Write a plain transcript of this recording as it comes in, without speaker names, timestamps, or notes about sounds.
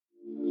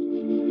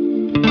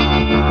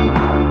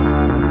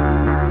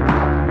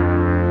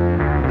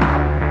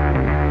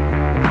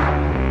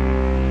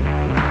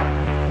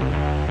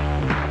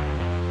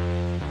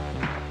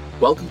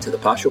welcome to the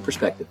Pasho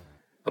Perspective,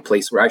 a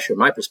place where I share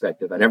my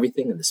perspective on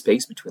everything in the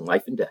space between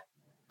life and death.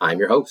 I'm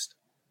your host,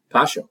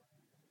 Pasho.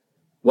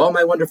 Well,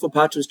 my wonderful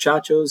Pachos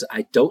Chachos,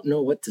 I don't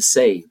know what to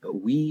say,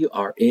 but we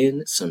are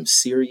in some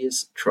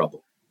serious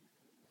trouble.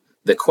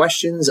 The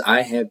questions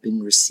I have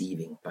been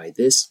receiving by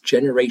this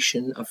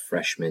generation of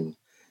freshmen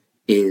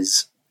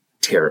is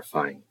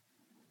terrifying.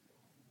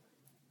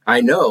 I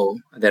know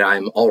that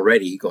I'm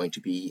already going to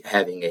be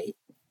having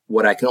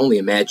what I can only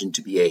imagine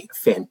to be a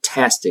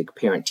fantastic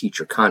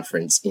parent-teacher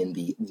conference in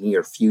the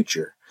near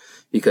future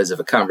because of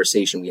a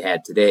conversation we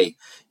had today.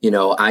 You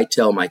know, I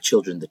tell my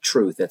children the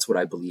truth. That's what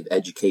I believe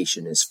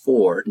education is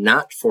for,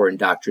 not for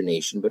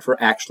indoctrination, but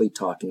for actually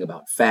talking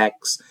about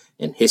facts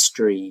and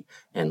history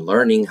and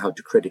learning how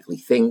to critically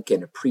think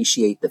and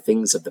appreciate the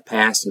things of the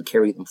past and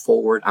carry them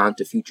forward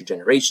onto future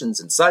generations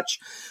and such,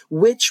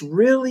 which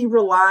really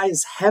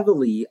relies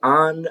heavily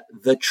on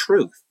the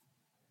truth.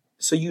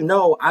 So you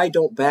know I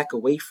don't back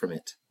away from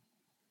it.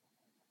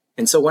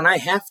 And so when I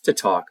have to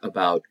talk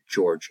about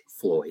George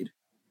Floyd,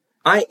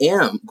 I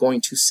am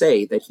going to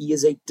say that he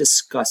is a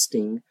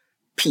disgusting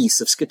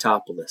piece of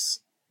Scotopolis.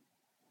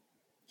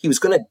 He was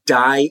going to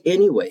die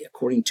anyway,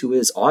 according to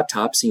his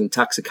autopsy and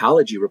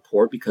toxicology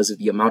report, because of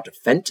the amount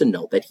of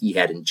fentanyl that he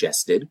had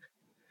ingested.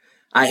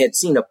 I had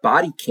seen a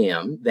body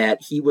cam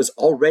that he was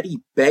already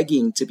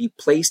begging to be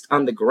placed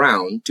on the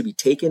ground to be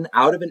taken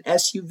out of an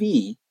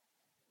SUV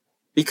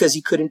because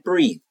he couldn't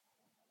breathe.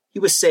 He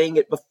was saying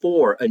it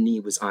before a knee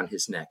was on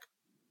his neck.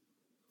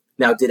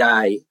 Now, did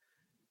I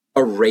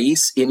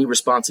erase any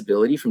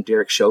responsibility from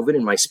Derek Chauvin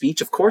in my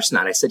speech? Of course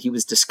not. I said he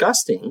was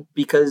disgusting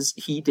because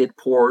he did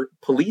poor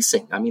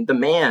policing. I mean, the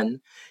man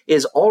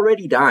is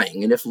already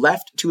dying, and if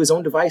left to his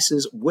own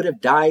devices, would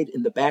have died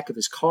in the back of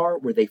his car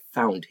where they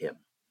found him.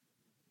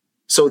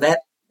 So that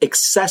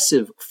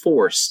excessive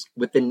force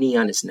with the knee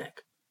on his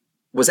neck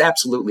was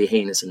absolutely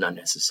heinous and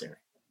unnecessary.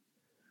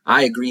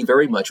 I agree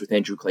very much with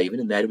Andrew Klavan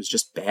in that it was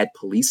just bad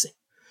policing.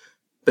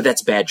 But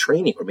that's bad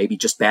training or maybe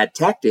just bad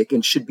tactic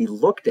and should be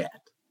looked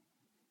at.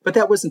 But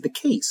that wasn't the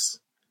case.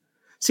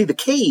 See, the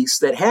case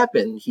that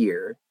happened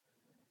here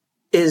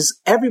is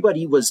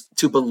everybody was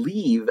to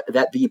believe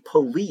that the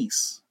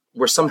police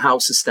were somehow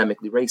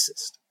systemically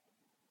racist.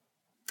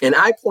 And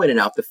I pointed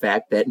out the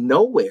fact that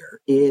nowhere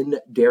in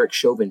Derek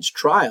Chauvin's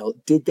trial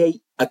did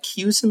they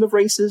accuse him of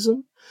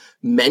racism,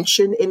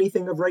 mention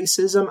anything of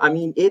racism. I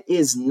mean, it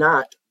is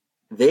not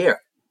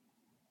there.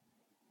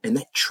 And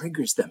that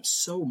triggers them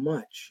so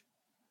much.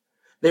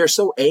 They are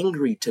so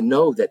angry to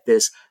know that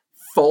this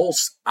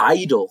false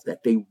idol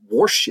that they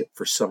worship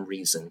for some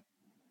reason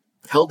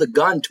held a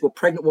gun to a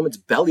pregnant woman's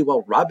belly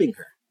while robbing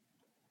her.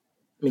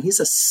 I mean, he's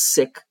a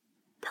sick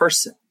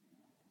person.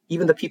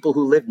 Even the people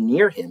who lived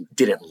near him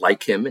didn't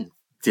like him and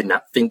did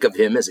not think of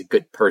him as a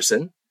good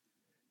person.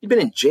 He'd been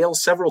in jail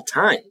several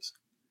times.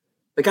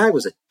 The guy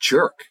was a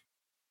jerk.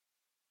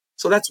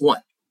 So that's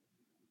one.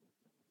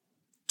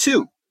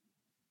 Two,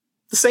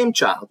 the same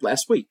child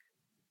last week,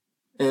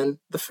 and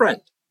the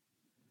friend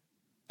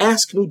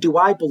asked me, do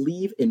I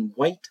believe in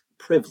white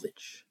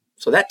privilege?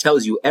 So that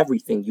tells you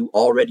everything you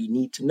already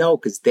need to know,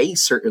 because they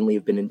certainly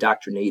have been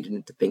indoctrinated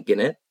into thinking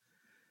it,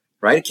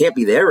 right? It can't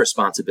be their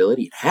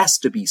responsibility. It has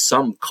to be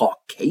some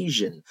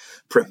Caucasian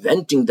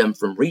preventing them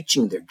from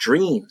reaching their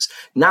dreams,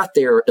 not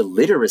their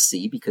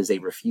illiteracy because they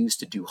refuse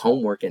to do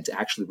homework and to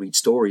actually read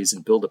stories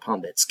and build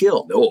upon that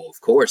skill. No,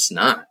 of course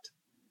not.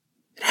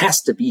 It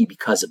has to be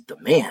because of the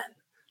man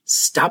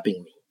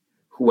stopping me,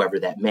 whoever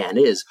that man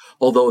is,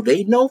 although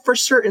they know for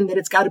certain that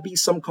it's got to be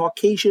some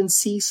Caucasian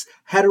cis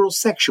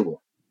heterosexual.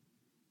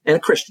 And a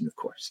Christian, of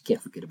course. You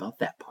can't forget about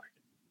that part.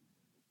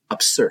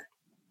 Absurd.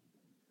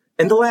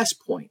 And the last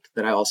point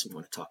that I also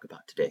want to talk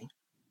about today,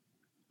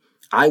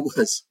 I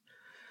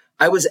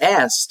was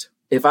asked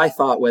if I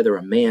thought whether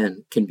a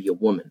man can be a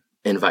woman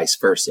and vice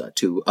versa.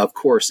 To, of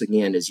course,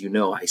 again, as you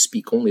know, I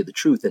speak only the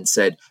truth and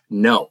said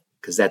no,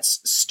 because that's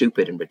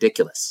stupid and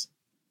ridiculous.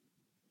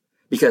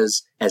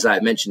 Because, as I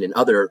mentioned in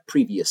other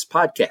previous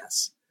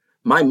podcasts,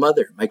 my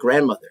mother, my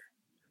grandmother,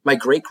 my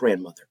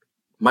great-grandmother,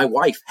 my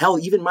wife, hell,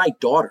 even my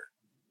daughter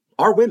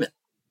are women.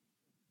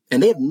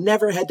 And they have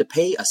never had to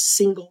pay a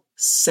single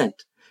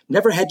cent,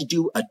 never had to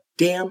do a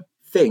damn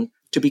thing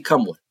to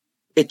become one.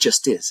 It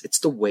just is. It's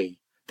the way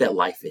that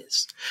life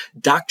is.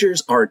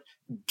 Doctors aren't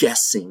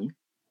guessing,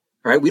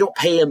 right? We don't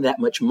pay them that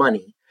much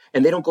money,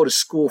 and they don't go to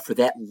school for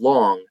that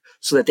long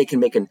so that they can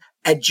make an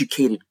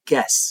educated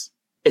guess.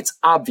 It's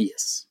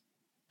obvious.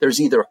 There's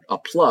either a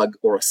plug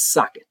or a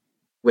socket,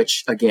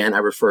 which, again, I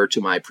refer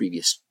to my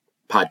previous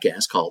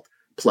podcast called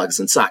Plugs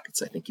and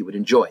Sockets. I think you would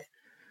enjoy it,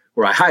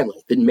 where I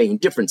highlight the main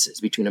differences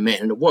between a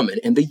man and a woman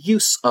and the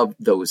use of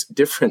those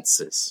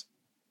differences.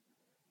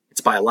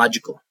 It's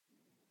biological.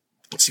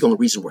 It's the only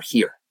reason we're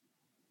here.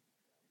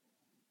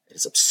 It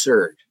is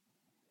absurd.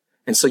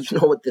 And so you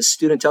know what this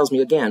student tells me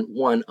again,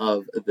 one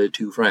of the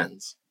two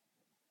friends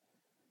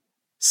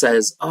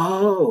says,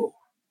 oh,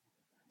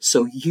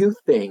 so you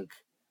think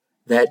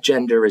that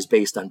gender is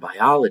based on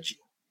biology.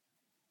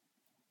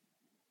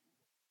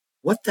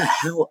 What the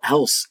hell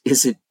else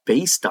is it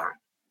based on?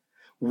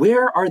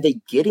 Where are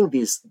they getting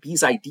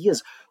these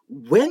ideas?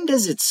 When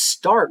does it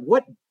start?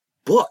 What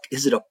book?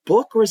 Is it a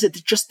book, or is it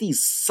just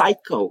these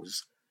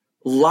psychos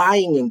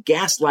lying and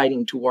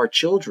gaslighting to our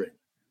children?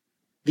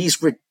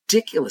 These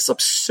ridiculous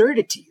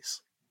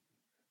absurdities.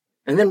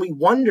 And then we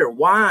wonder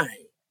why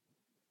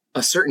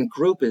a certain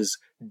group is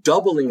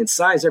doubling in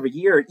size every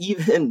year.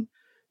 Even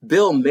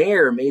Bill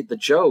Maher made the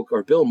joke,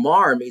 or Bill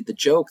Maher made the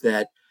joke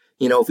that,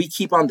 if we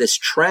keep on this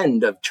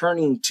trend of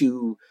turning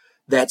to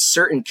that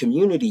certain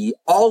community,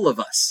 all of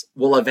us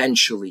will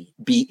eventually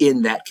be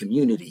in that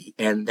community.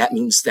 And that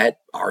means that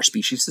our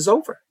species is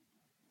over.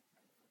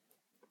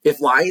 If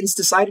lions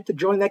decided to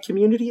join that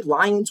community,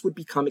 lions would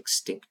become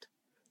extinct.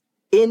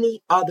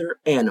 Any other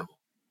animal,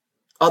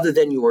 other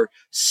than your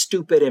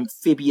stupid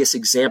amphibious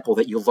example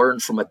that you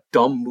learned from a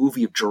dumb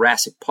movie of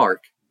Jurassic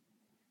Park.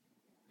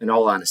 In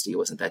all honesty, it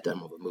wasn't that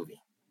dumb of a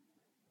movie.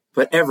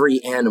 But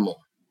every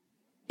animal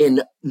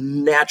in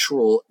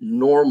natural,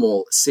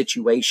 normal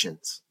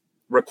situations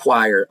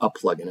require a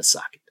plug in a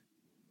socket.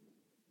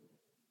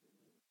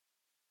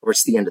 Or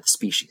it's the end of the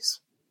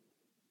species.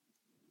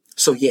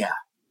 So yeah,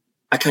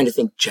 I kind of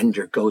think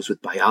gender goes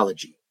with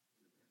biology.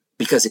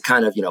 Because it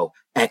kind of,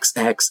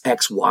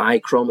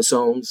 XXXY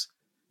chromosomes.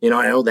 I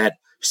know that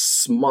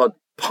smug,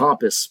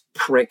 pompous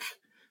prick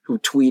who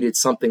tweeted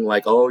something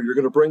like, oh, you're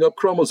going to bring up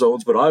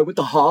chromosomes, but I went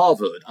to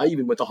Harvard. I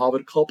even went to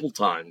Harvard a couple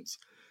times.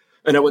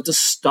 And I went to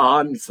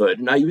Stanford,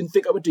 and I even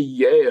think I went to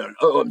Yale.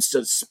 Oh, I'm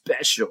so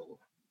special.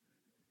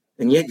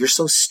 And yet you're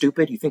so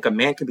stupid, you think a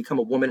man can become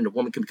a woman and a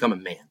woman can become a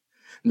man.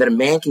 And that a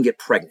man can get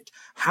pregnant.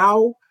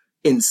 How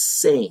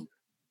insane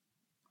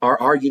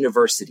are our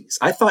universities?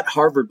 I thought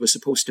Harvard was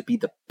supposed to be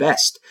the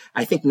best.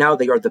 I think now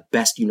they are the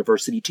best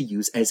university to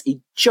use as a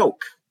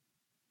joke.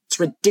 It's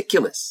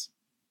ridiculous.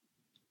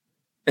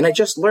 And I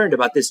just learned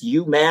about this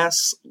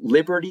UMass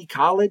Liberty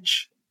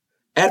College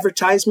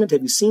advertisement.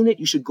 Have you seen it?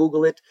 You should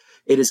Google it.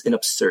 It is an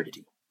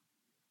absurdity.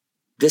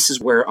 This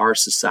is where our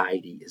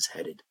society is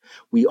headed.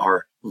 We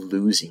are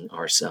losing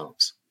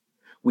ourselves.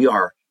 We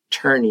are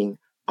turning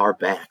our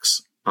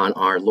backs on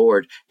our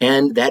Lord.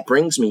 And that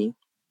brings me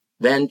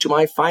then to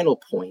my final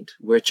point,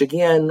 which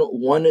again,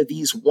 one of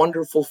these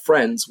wonderful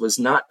friends was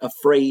not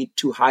afraid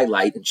to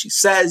highlight. And she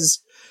says,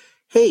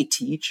 hey,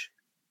 Teach,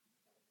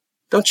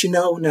 don't you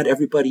know not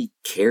everybody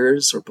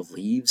cares or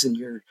believes in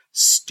your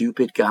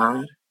stupid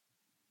God?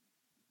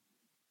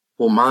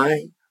 Well,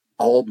 my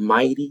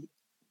almighty,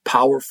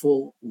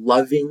 powerful,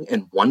 loving,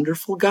 and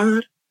wonderful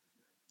God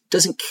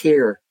doesn't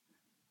care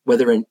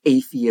whether an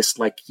atheist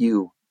like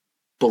you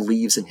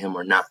believes in him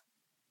or not.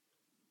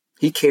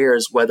 He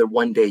cares whether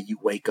one day you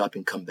wake up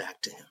and come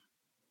back to him.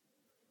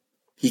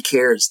 He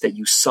cares that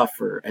you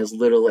suffer as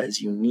little as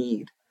you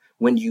need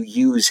when you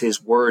use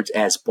his words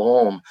as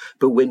balm.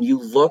 But when you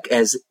look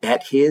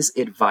at his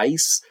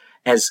advice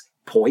as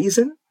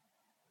poison,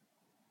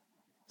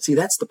 see,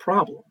 that's the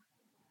problem.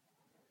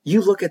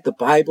 You look at the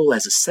Bible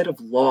as a set of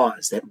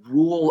laws that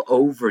rule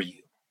over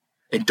you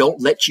and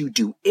don't let you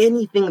do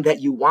anything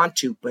that you want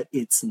to, but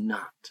it's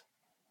not.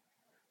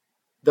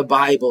 The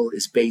Bible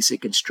is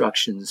basic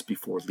instructions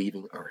before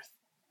leaving earth.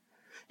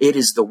 It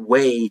is the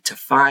way to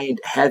find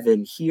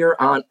heaven here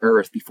on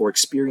earth before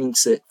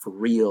experiencing it for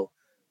real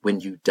when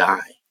you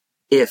die,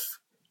 if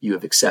you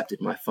have accepted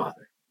my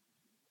Father.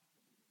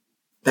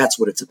 That's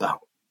what it's about.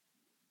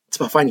 It's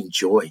about finding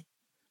joy.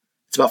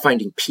 It's about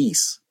finding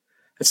peace.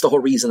 That's the whole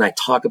reason I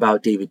talk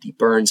about David D.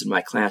 Burns in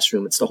my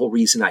classroom. It's the whole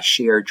reason I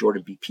share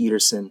Jordan B.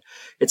 Peterson.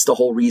 It's the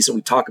whole reason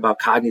we talk about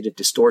cognitive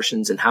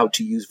distortions and how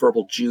to use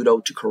verbal judo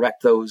to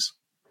correct those.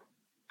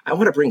 I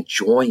want to bring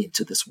joy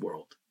into this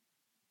world.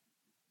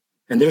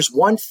 And there's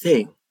one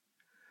thing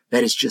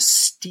that is just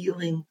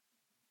stealing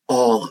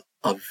all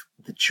of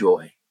the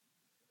joy.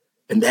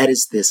 And that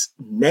is this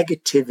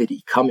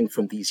negativity coming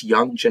from these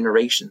young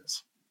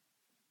generations.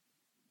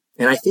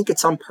 And I think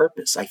it's on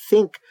purpose. I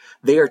think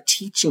they are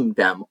teaching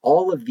them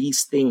all of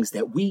these things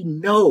that we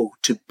know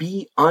to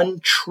be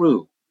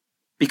untrue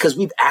because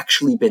we've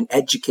actually been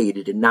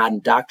educated and not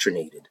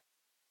indoctrinated.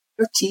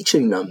 They're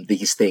teaching them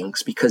these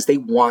things because they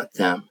want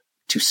them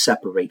to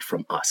separate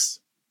from us.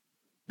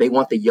 They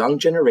want the young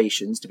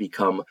generations to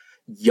become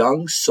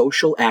young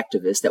social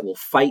activists that will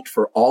fight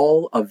for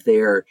all of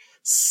their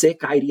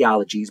sick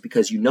ideologies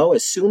because,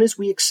 as soon as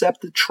we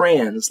accept the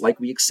trans, like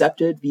we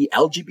accepted the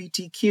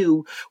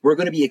LGBTQ, we're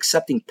going to be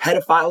accepting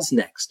pedophiles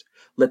next.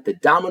 Let the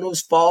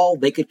dominoes fall.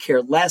 They could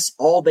care less.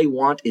 All they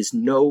want is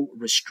no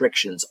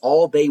restrictions.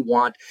 All they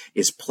want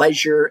is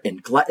pleasure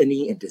and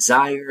gluttony and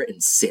desire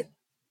and sin.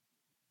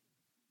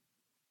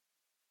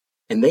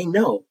 And they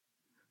know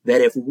that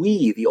if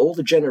we, the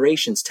older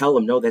generations, tell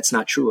them, no, that's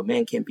not true. A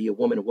man can't be a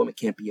woman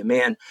can't be a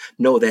man.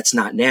 No, that's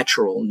not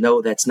natural.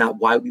 No, that's not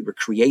why we were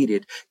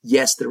created.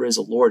 Yes, there is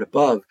a Lord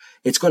above.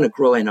 It's going to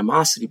grow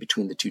animosity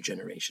between the two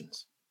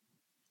generations.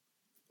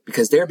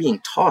 Because they're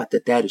being taught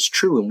that that is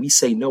true. And we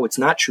say, no, it's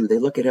not true. They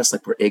look at us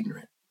like we're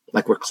ignorant,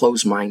 like we're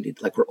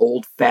closed-minded, like we're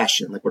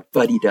old-fashioned, like we're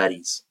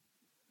fuddy-duddies.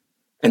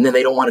 And then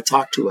they don't want to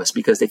talk to us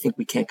because they think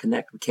we can't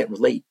connect, we can't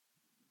relate.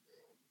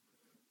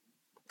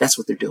 That's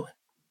what they're doing.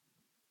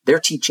 They're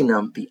teaching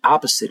them the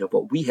opposite of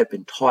what we have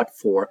been taught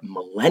for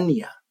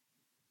millennia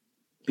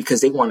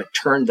because they want to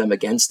turn them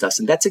against us.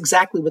 And that's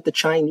exactly what the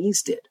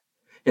Chinese did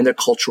in their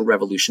Cultural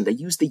Revolution. They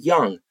used the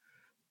young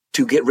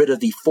to get rid of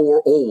the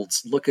four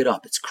olds. Look it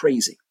up. It's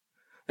crazy.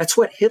 That's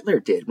what Hitler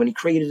did when he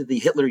created the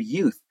Hitler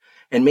Youth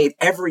and made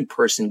every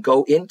person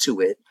go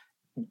into it,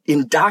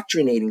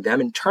 indoctrinating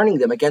them and turning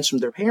them against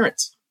their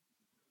parents.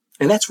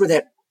 And that's where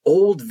that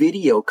old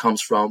video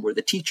comes from, where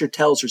the teacher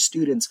tells her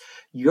students,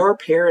 your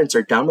parents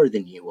are dumber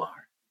than you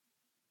are.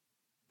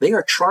 They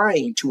are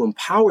trying to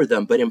empower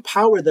them, but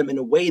empower them in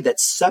a way that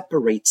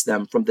separates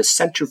them from the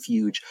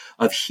centrifuge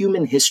of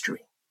human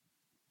history.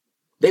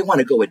 They want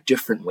to go a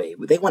different way.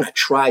 They want to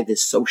try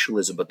this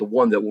socialism, but the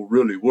one that will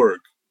really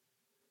work.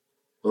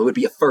 Well, it would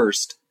be a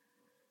first.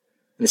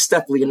 And it's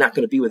definitely not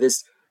going to be with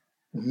this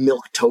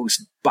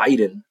milquetoast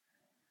Biden.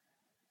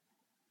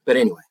 But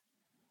anyway,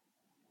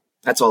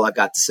 that's all I've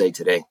got to say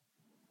today.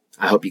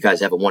 I hope you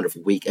guys have a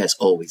wonderful week. As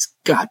always,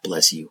 God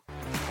bless you.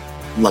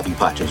 Love you,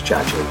 Pachos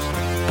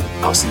Chachos.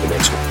 I'll see you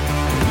next week.